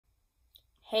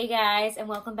Hey guys, and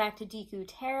welcome back to Deku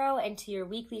Tarot and to your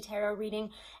weekly tarot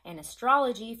reading and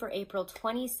astrology for April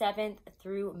 27th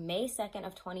through May 2nd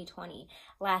of 2020.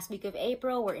 Last week of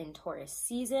April, we're in Taurus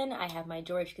season. I have my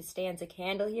George Costanza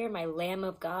candle here, my Lamb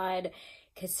of God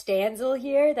Costanza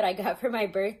here that I got for my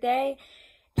birthday.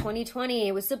 2020,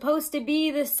 it was supposed to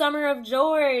be the summer of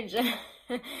George.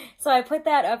 So I put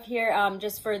that up here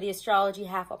just for the astrology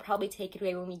half. I'll probably take it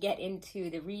away when we get into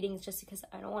the readings just because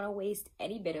I don't want to waste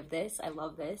any bit of this. I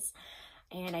love this.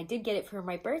 And I did get it for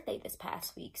my birthday this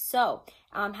past week. So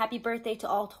happy birthday to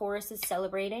all Tauruses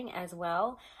celebrating as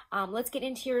well. Let's get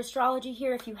into your astrology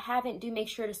here. If you haven't, do make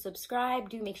sure to subscribe.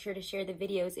 Do make sure to share the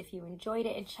videos if you enjoyed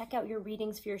it. And check out your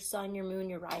readings for your sun, your moon,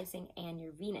 your rising, and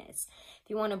your Venus. If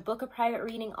you want to book a private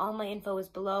reading, all my info is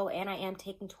below. And I am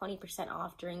taking 20%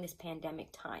 off during this pandemic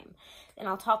time. And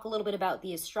I'll talk a little bit about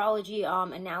the astrology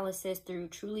analysis through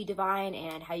Truly Divine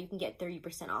and how you can get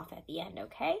 30% off at the end,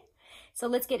 okay? So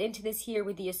let's get into this here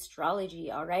with the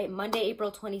astrology, all right? Monday,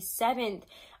 April 27th,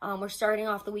 we're starting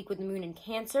off the week with the moon in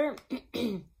Cancer.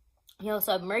 You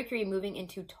also have Mercury moving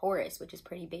into Taurus, which is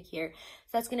pretty big here.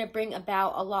 So that's going to bring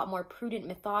about a lot more prudent,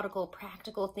 methodical,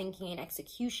 practical thinking and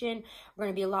execution. We're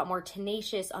going to be a lot more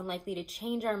tenacious, unlikely to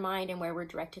change our mind and where we're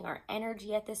directing our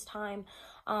energy at this time.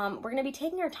 We're going to be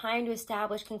taking our time to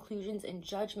establish conclusions and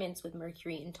judgments with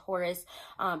Mercury in Taurus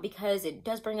because it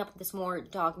does bring up this more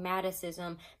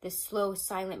dogmaticism, this slow,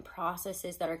 silent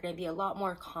processes that are going to be a lot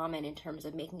more common in terms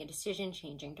of making a decision,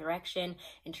 changing direction,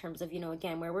 in terms of, you know,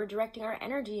 again, where we're directing our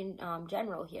energy in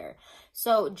general here.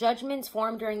 So judgments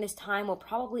formed during this time will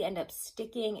probably end up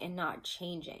sticking and not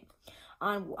changing.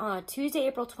 On Tuesday,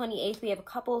 April 28th, we have a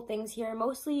couple of things here,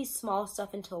 mostly small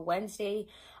stuff until Wednesday.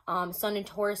 Sun in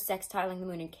Taurus sextiling the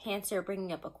moon in Cancer,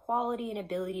 bringing up equality and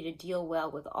ability to deal well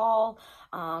with all.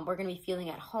 We're going to be feeling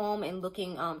at home and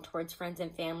looking towards friends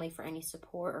and family for any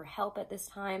support or help at this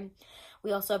time.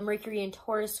 We also have Mercury in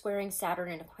Taurus squaring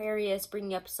Saturn in Aquarius,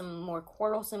 bringing up some more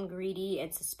quarrelsome, greedy,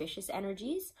 and suspicious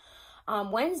energies.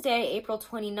 Wednesday, April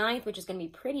 29th, which is going to be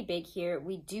pretty big here,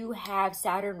 we do have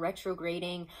Saturn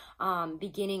retrograding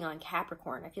beginning on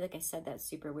Capricorn. I feel like I said that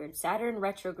super weird. Saturn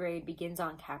retrograde begins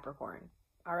on Capricorn.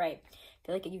 All right. I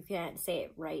feel like you can't say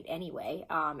it right anyway.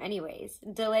 Anyways,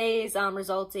 delays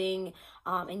resulting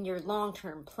in your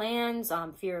long-term plans.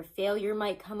 Fear of failure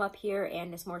might come up here,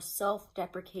 and this more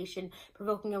self-deprecation,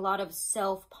 provoking a lot of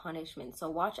self-punishment.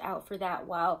 So watch out for that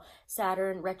while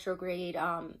Saturn's retrograding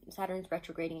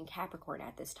in Capricorn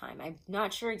at this time. I'm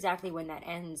not sure exactly when that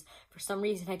ends. For some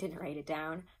reason, I didn't write it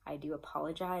down. I do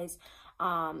apologize.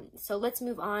 So let's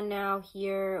move on now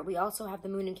here. We also have the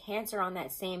moon in Cancer on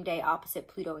that same day, opposite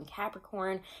Pluto in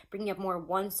Capricorn, bringing up more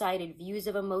one-sided views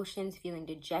of emotions, feeling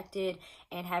dejected,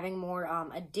 and having more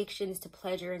addictions to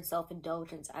pleasure and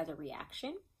self-indulgence as a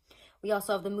reaction. We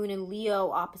also have the moon in Leo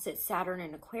opposite Saturn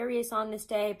and Aquarius on this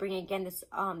day, bringing again this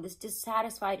this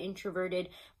dissatisfied, introverted,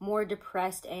 more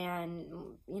depressed, and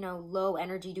low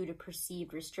energy due to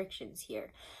perceived restrictions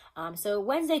here. So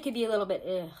Wednesday could be a little bit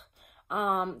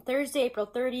Thursday, April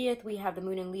 30th, we have the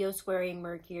moon in Leo squaring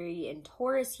Mercury in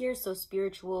Taurus here. So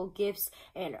spiritual gifts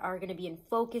are going to be in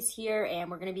focus here, and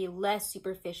we're going to be less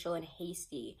superficial and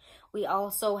hasty. We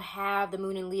also have the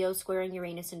moon in Leo squaring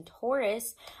Uranus in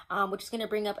Taurus, which is going to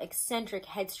bring up eccentric,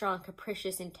 headstrong,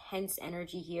 capricious, intense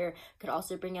energy here. Could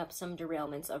also bring up some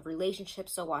derailments of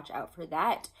relationships, so watch out for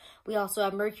that. We also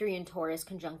have Mercury in Taurus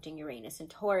conjuncting Uranus in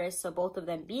Taurus. So both of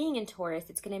them being in Taurus,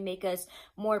 it's going to make us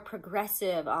more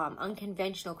progressive,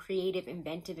 unconventional, creative,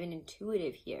 inventive, and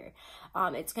intuitive here.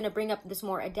 It's going to bring up this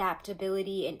more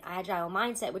adaptability and agile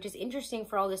mindset, which is interesting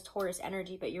for all this Taurus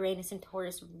energy, but Uranus and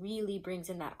Taurus really brings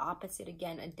in that opposite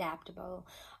again, adaptable,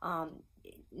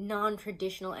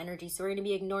 non-traditional energy. So we're going to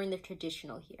be ignoring the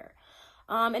traditional here.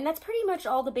 And that's pretty much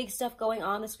all the big stuff going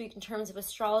on this week in terms of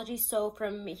astrology. So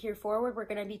from here forward, we're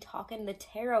going to be talking the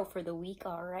tarot for the week,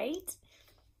 all right?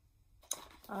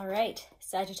 All right,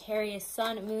 Sagittarius,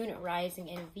 Sun, Moon, Rising,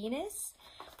 and Venus.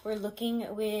 We're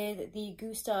looking with the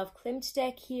Gustav Klimt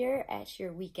deck here at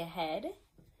your week ahead.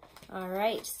 All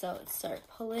right, so let's start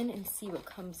pulling and see what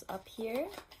comes up here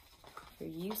for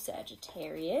you,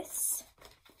 Sagittarius.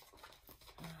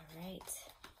 All right.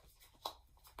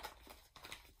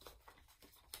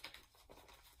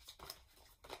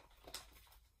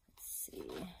 Let's see.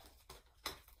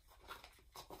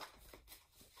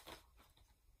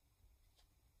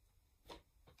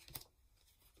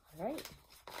 All right.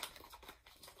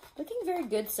 Looking very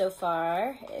good so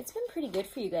far. It's been pretty good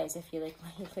for you guys, I feel like,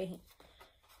 lately.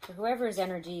 For whoever's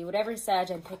energy, whatever Sag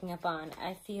I'm picking up on,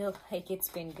 I feel like it's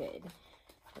been good.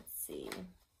 Let's see.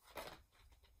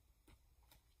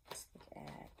 Let's look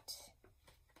at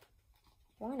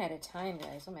One at a time,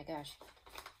 guys. Oh my gosh.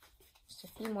 Just a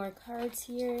few more cards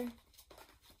here.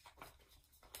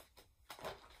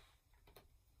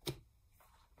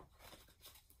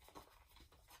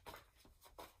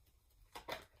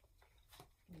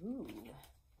 Ooh.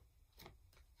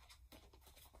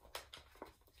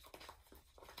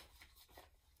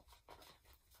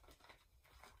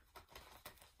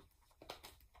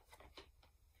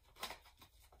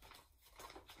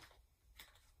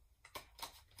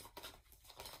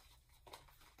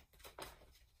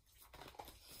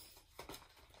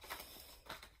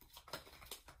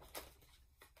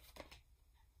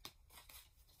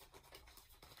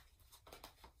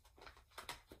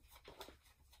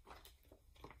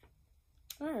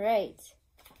 All right,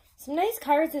 some nice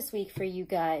cards this week for you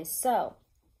guys. So,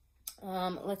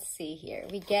 let's see here.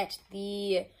 We get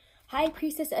the High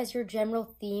Priestess as your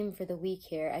general theme for the week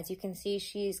here. As you can see,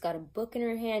 she's got a book in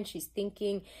her hand. She's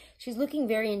thinking, she's looking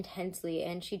very intensely,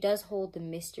 and she does hold the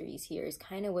mysteries here is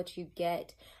kind of what you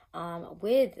get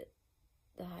with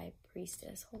the High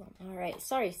Priestess. Hold on. All right,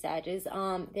 sorry, Sages.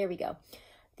 There we go.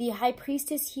 The High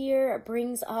Priestess here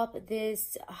brings up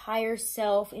this higher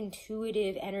self,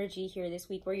 intuitive energy here this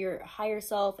week, where your higher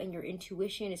self and your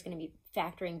intuition is going to be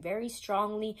factoring very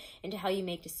strongly into how you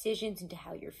make decisions, into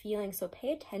how you're feeling. So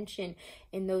pay attention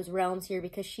in those realms here,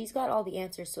 because she's got all the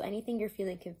answers. So anything you're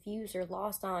feeling confused or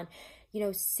lost on, you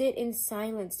know, sit in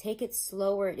silence, take it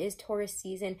slower. It is Taurus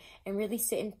season, and really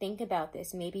sit and think about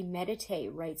this. Maybe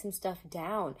meditate, write some stuff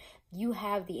down. You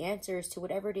have the answers to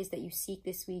whatever it is that you seek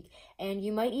this week, and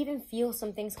you might even feel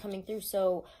some things coming through.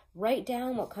 So write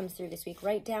down what comes through this week.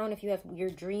 Write down if you have your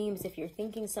dreams, if you're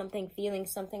thinking something, feeling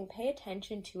something, pay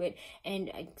attention to it and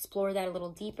explore that a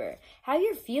little deeper. How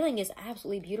you're feeling is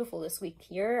absolutely beautiful this week.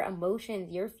 Your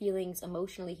emotions, your feelings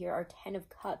emotionally here are 10 of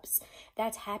Cups.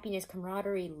 That's happiness,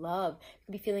 camaraderie, love.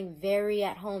 You could be feeling very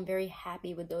at home, very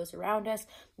happy with those around us.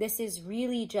 This is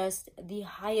really just the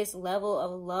highest level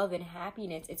of love and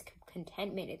happiness. It's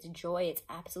contentment, it's joy, it's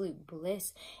absolute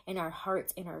bliss in our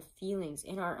hearts, in our feelings,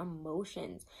 in our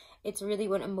emotions. It's really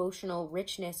when emotional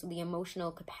richness, the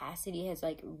emotional capacity has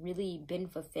like really been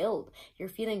fulfilled. You're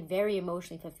feeling very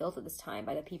emotionally fulfilled at this time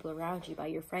by the people around you, by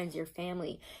your friends, your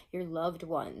family, your loved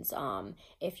ones.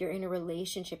 If you're in a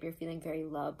relationship, you're feeling very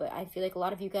loved. But I feel like a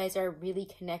lot of you guys are really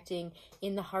connecting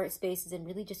in the heart spaces and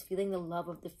really just feeling the love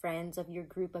of the friends, of your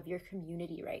group, of your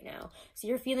community right now. So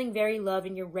you're feeling very loved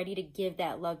and you're ready to give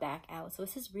that love back out. So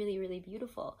this is really, really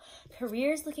beautiful.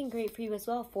 Career is looking great for you as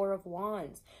well. 4 of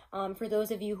Wands. For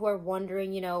those of you who are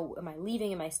wondering, you know, am I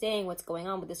leaving, am I staying, what's going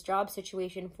on with this job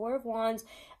situation, 4 of Wands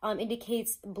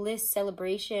indicates bliss,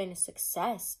 celebration,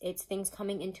 success. It's things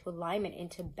coming into alignment,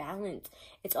 into balance.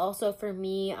 It's also for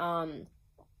me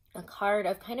a card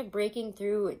of kind of breaking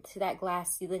through to that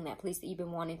glass ceiling, that place that you've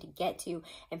been wanting to get to,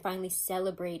 and finally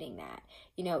celebrating that.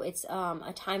 You know, it's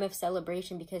a time of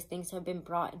celebration because things have been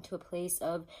brought into a place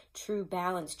of true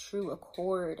balance, true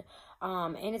accord.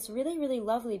 And it's really, really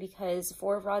lovely because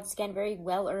 4 of Rods, again, very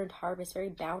well-earned harvest, very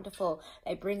bountiful.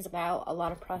 That brings about a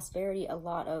lot of prosperity, a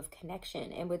lot of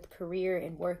connection. And with career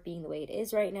and work being the way it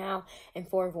is right now, and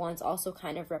 4 of Wands also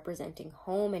kind of representing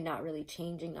home and not really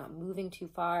changing, not moving too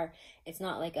far. It's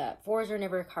not like fours are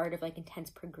never a card of like intense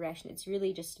progression. It's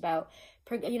really just about,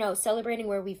 you know, celebrating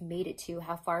where we've made it to,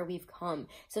 how far we've come.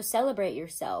 So celebrate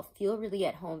yourself, feel really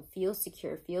at home, feel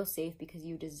secure, feel safe, because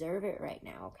you deserve it right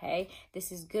now, okay?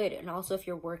 This is good. And also if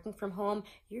you're working from home,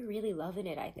 you're really loving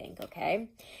it, I think, okay?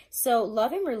 So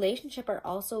love and relationship are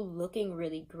also looking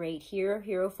really great here.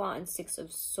 Hierophant and 6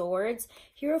 of Swords.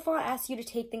 Hierophant asks you to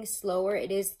take things slower.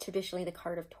 It is traditionally the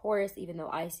card of Taurus, even though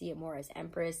I see it more as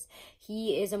Empress.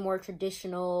 He is a more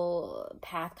traditional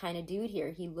path kind of dude here.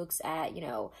 He looks at, you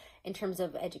know, in terms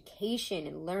of education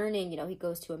and learning, you know, he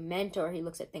goes to a mentor. He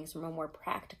looks at things from a more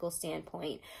practical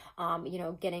standpoint, you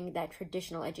know, getting that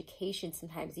traditional education.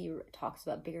 Sometimes he talks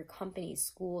about bigger companies,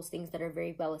 schools, things that are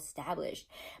very well established.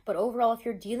 But overall, if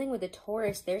you're dealing with a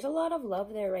Taurus, there's a lot of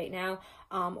love there right now.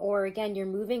 Or again, you're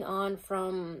moving on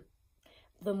from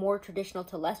the more traditional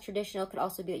to less traditional. Could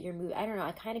also be that you're moving, I don't know,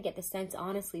 I kind of get the sense,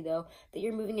 honestly, though, that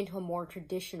you're moving into a more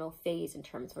traditional phase in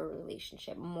terms of a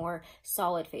relationship, a more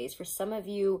solid phase. For some of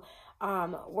you,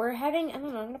 we're having, I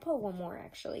don't know, I'm going to pull one more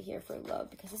actually here for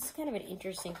love, because this is kind of an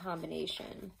interesting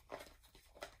combination.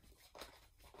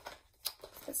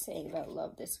 What's it saying about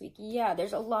love this week? Yeah,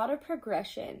 there's a lot of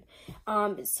progression.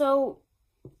 So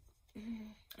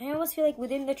I almost feel like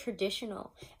within the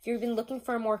traditional, if you've been looking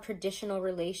for a more traditional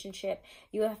relationship,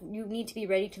 you need to be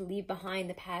ready to leave behind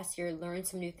the past year, learn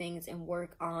some new things, and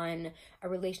work on a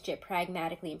relationship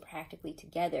pragmatically and practically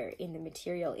together in the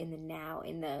material, in the now,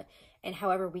 in the and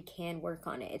however we can work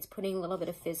on it. It's putting a little bit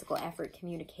of physical effort,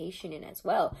 communication in as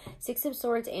well. 6 of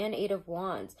Swords and 8 of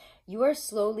Wands. You are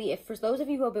slowly, if for those of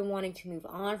you who have been wanting to move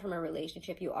on from a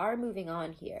relationship, you are moving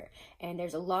on here. And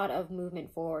there's a lot of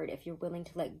movement forward if you're willing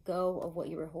to let go of what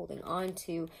you were holding on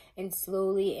to and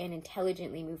slowly and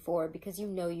intelligently move forward, because you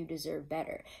know you deserve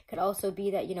better. Could also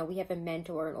be that, you know, we have a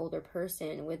mentor, an older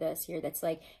person with us here that's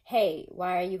like, hey,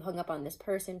 why are you hung up on this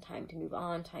person? Time to move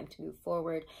on, time to move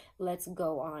forward. Let's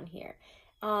go on here.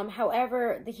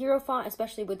 However, the Hierophant,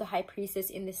 especially with the High Priestess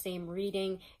in the same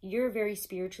reading, you're very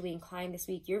spiritually inclined this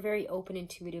week. You're very open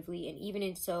intuitively, and even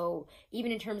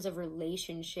in terms of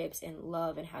relationships and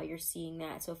love and how you're seeing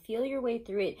that. So feel your way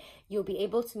through it. You'll be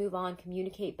able to move on,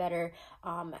 communicate better.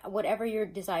 Whatever your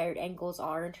desired end goals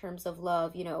are in terms of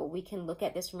love, you know, we can look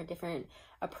at this from a different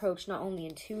approach, not only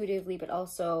intuitively, but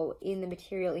also in the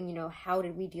material, and, you know, how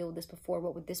did we deal with this before?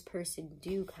 What would this person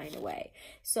do kind of way?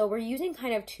 So we're using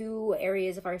kind of 2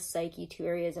 areas of our psyche, 2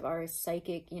 areas of our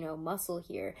psychic, you know, muscle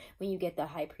here. When you get the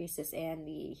High Priestess and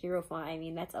the Hierophant, I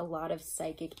mean, that's a lot of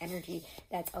psychic energy.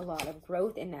 That's a lot of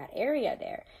growth in that area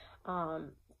there.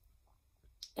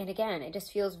 And again, it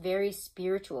just feels very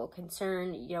spiritual,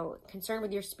 concerned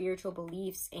with your spiritual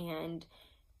beliefs and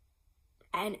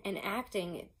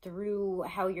acting through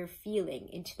how you're feeling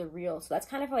into the real. So that's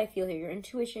kind of how I feel here. Your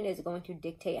intuition is going to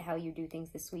dictate how you do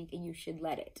things this week, and you should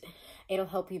let it. It'll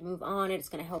help you move on. It's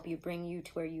going to help you bring you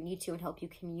to where you need to and help you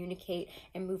communicate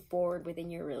and move forward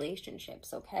within your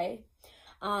relationships, okay?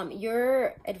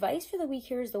 Your advice for the week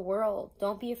here is the World.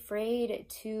 Don't be afraid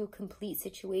to complete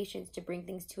situations, to bring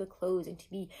things to a close, and to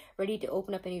be ready to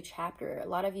open up a new chapter. A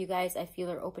lot of you guys, I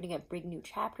feel, are opening up big new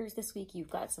chapters this week.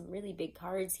 You've got some really big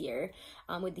cards here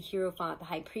with the Hierophant, the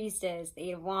High Priestess, the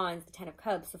 8 of Wands, the 10 of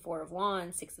Cups, the 4 of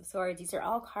Wands, 6 of Swords. These are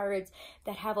all cards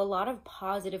that have a lot of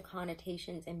positive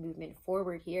connotations and movement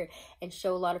forward here, and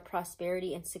show a lot of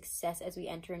prosperity and success as we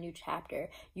enter a new chapter.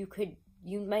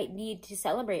 You might need to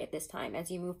celebrate at this time as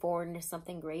you move forward into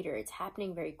something greater. It's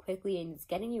happening very quickly, and it's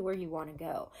getting you where you want to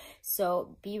go.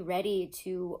 So be ready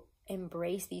to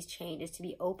embrace these changes, to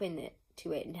be open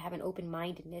to it, and to have an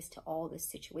open-mindedness to all this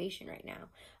situation right now,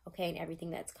 okay, and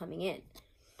everything that's coming in.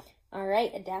 All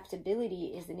right,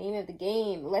 adaptability is the name of the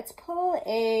game. Let's pull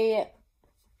a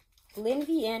Lynn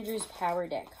V. Andrews Power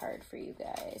Deck card for you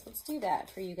guys. Let's do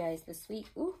that for you guys this week.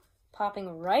 Ooh,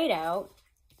 popping right out.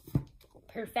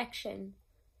 Perfection.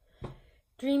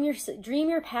 Dream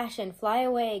your passion, fly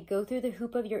away, go through the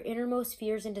hoop of your innermost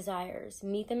fears and desires,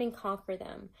 meet them and conquer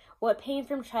them. What pain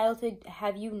from childhood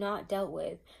have you not dealt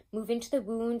with? Move into the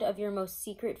wound of your most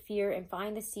secret fear and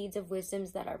find the seeds of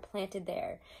wisdoms that are planted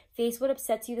there. Face what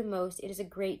upsets you the most. It is a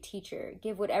great teacher.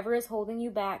 Give whatever is holding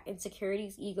you back,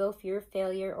 insecurities, ego, fear of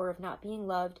failure or of not being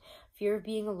loved, fear of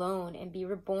being alone, and be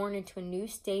reborn into a new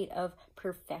state of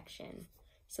perfection.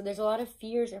 So there's a lot of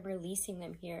fears and releasing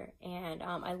them here. And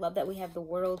I love that we have the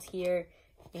World here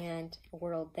and a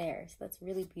World there. So that's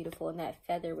really beautiful. And that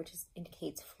feather, which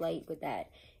indicates flight, with that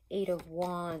 8 of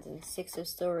Wands and 6 of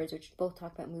Swords, which both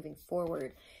talk about moving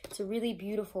forward. It's a really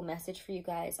beautiful message for you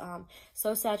guys.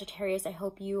 So Sagittarius, I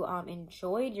hope you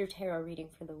enjoyed your tarot reading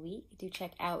for the week. Do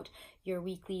check out your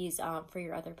weeklies for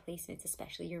your other placements,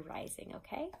 especially your rising,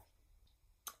 okay?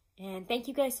 And thank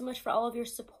you guys so much for all of your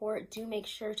support. Do make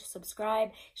sure to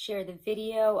subscribe, share the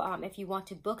video. If you want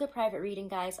to book a private reading,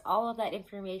 guys, all of that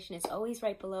information is always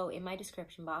right below in my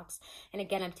description box. And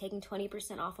again, I'm taking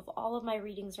 20% off of all of my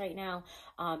readings right now,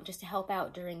 just to help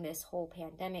out during this whole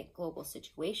pandemic global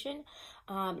situation.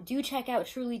 Do check out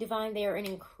Truly Divine. They are an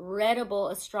incredible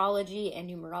astrology and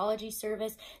numerology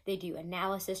service. They do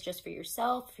analysis just for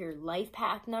yourself, for your life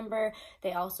path number.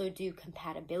 They also do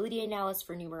compatibility analysis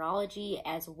for numerology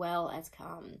as well as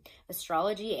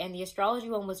astrology. And the astrology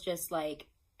one was just like,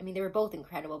 I mean, they were both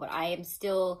incredible, but I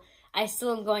still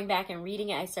am going back and reading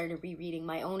it. I started rereading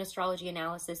my own astrology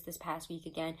analysis this past week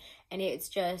again, and it's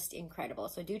just incredible.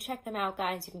 So do check them out,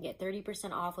 guys. You can get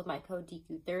 30% off with my code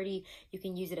Deku30. You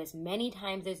can use it as many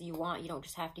times as you want. You don't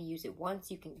just have to use it once.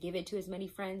 You can give it to as many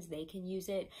friends. They can use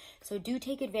it. So do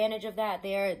take advantage of that.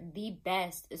 They are the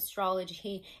best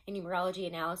astrology and numerology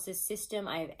analysis system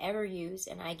I've ever used,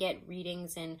 and I get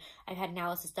readings, and I've had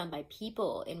analysis done by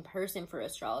people in person for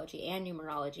astrology and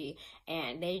numerology,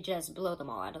 and they just blow them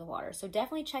all out of the water. So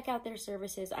definitely check out their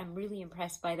services. I'm really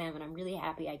impressed by them, and I'm really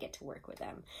happy I get to work with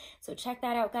them. So check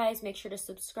that out, guys. Make sure to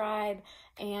subscribe,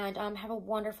 and have a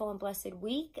wonderful and blessed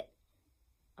week.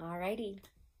 Alrighty.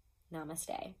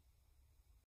 Namaste.